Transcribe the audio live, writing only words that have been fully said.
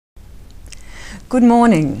Good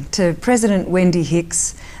morning to President Wendy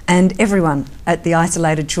Hicks and everyone at the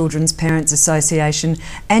Isolated Children's Parents Association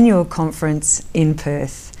annual conference in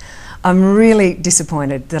Perth. I'm really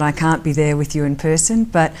disappointed that I can't be there with you in person,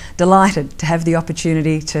 but delighted to have the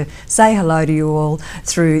opportunity to say hello to you all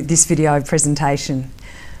through this video presentation.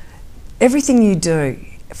 Everything you do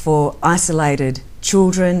for isolated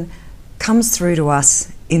children comes through to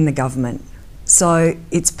us in the government. So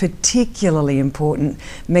it's particularly important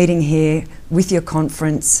meeting here with your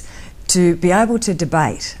conference to be able to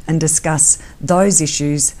debate and discuss those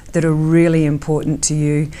issues that are really important to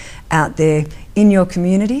you out there in your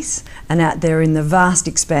communities and out there in the vast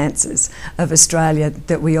expanses of Australia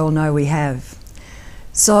that we all know we have.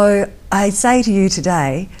 So I say to you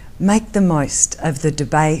today, make the most of the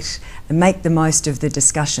debate and make the most of the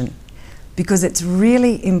discussion, because it's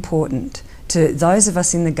really important to those of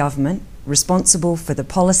us in the government responsible for the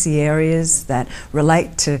policy areas that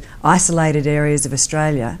relate to isolated areas of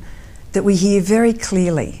Australia, that we hear very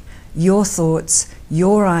clearly your thoughts,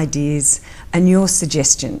 your ideas and your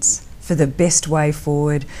suggestions for the best way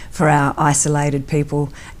forward for our isolated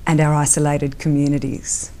people and our isolated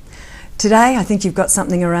communities. Today I think you've got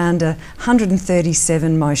something around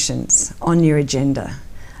 137 motions on your agenda,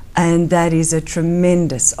 and that is a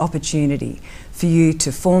tremendous opportunity for you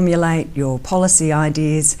to formulate your policy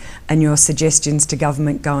ideas and your suggestions to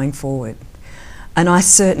government going forward. And I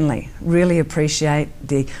certainly really appreciate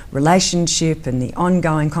the relationship and the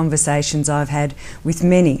ongoing conversations I've had with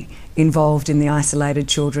many involved in the Isolated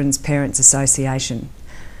Children's Parents Association.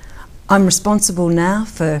 I'm responsible now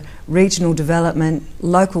for regional development,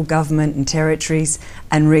 local government and territories,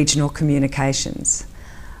 and regional communications.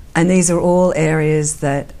 And these are all areas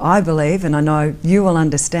that I believe, and I know you will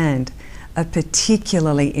understand, are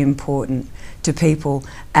particularly important to people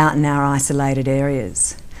out in our isolated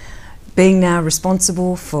areas. Being now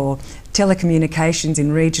responsible for telecommunications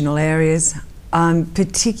in regional areas, I'm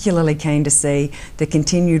particularly keen to see the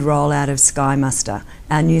continued rollout of Sky Muster,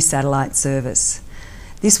 our new satellite service.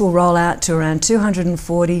 This will roll out to around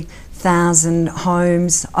 240,000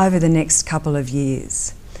 homes over the next couple of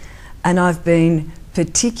years. And I've been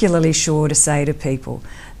particularly sure to say to people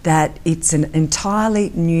that it's an entirely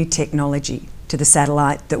new technology to the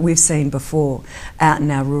satellite that we've seen before out in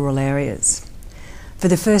our rural areas. For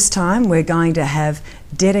the first time, we're going to have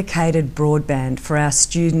dedicated broadband for our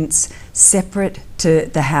students separate to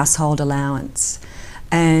the household allowance.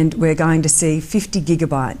 And we're going to see 50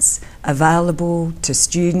 gigabytes available to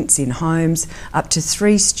students in homes, up to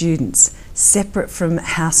 3 students, separate from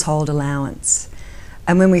household allowance.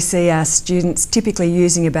 And when we see our students typically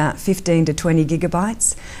using about 15 to 20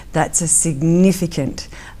 gigabytes, that's a significant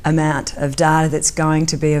amount of data that's going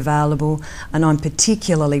to be available, and I'm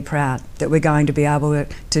particularly proud that we're going to be able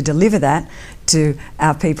to deliver that to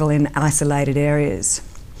our people in isolated areas.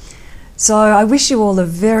 So I wish you all the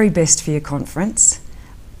very best for your conference.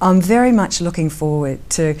 I'm very much looking forward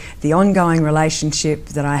to the ongoing relationship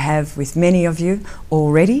that I have with many of you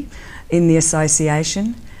already in the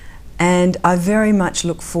association. And I very much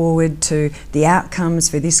look forward to the outcomes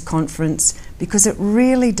for this conference, because it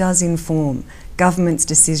really does inform government's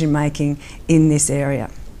decision making in this area.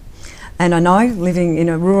 And I know, living in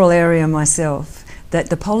a rural area myself, that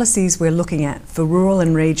the policies we're looking at for rural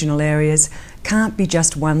and regional areas can't be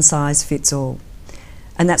just one size fits all.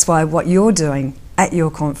 And that's why what you're doing at your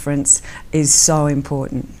conference is so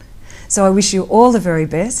important. So I wish you all the very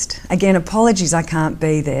best. Again, apologies I can't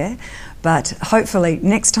be there, but hopefully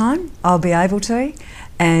next time I'll be able to.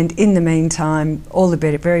 And in the meantime, all the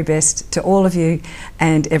very best to all of you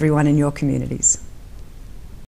and everyone in your communities.